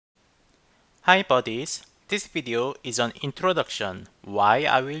Hi buddies, this video is an introduction why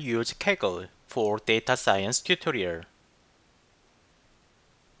I will use Kaggle for data science tutorial.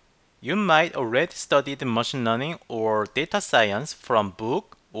 You might already studied machine learning or data science from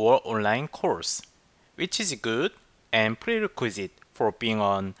book or online course, which is good and prerequisite for being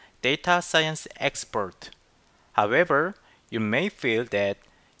a data science expert. However, you may feel that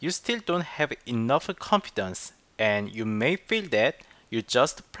you still don't have enough confidence and you may feel that you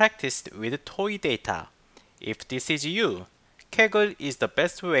just practiced with toy data. If this is you, Kaggle is the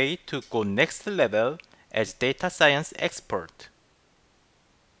best way to go next level as data science expert.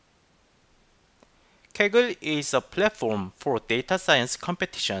 Kaggle is a platform for data science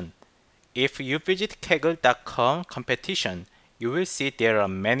competition. If you visit kaggle.com competition, you will see there are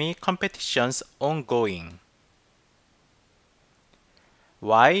many competitions ongoing.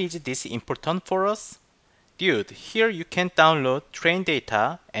 Why is this important for us? Dude, here you can download train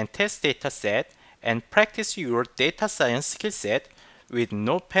data and test data set and practice your data science skill set with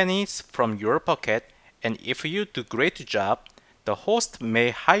no pennies from your pocket, and if you do great job, the host may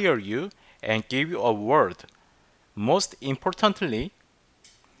hire you and give you a award. Most importantly,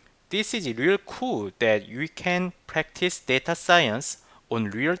 this is real cool that you can practice data science on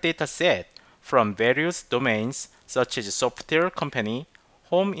real data set from various domains such as software company,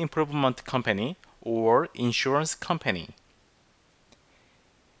 home improvement company, or insurance company.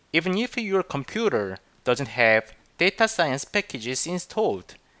 Even if your computer doesn't have data science packages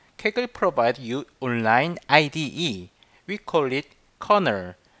installed, Kaggle provides you online IDE. We call it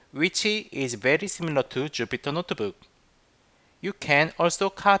kernel, which is very similar to Jupyter Notebook. You can also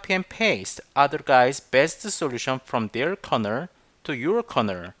copy and paste other guys' best solution from their kernel to your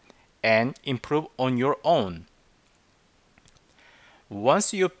kernel and improve on your own.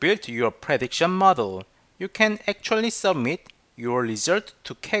 Once you build your prediction model, you can actually submit your result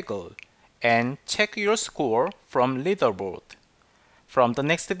to Kaggle and check your score from leaderboard. From the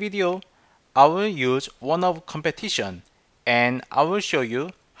next video, I will use one of competition and I will show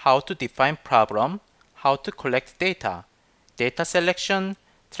you how to define problem, how to collect data, data selection,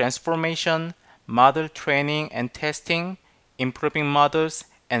 transformation, model training and testing, improving models,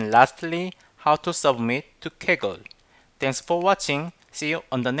 and lastly, how to submit to Kaggle. Thanks for watching. See you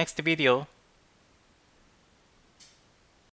on the next video.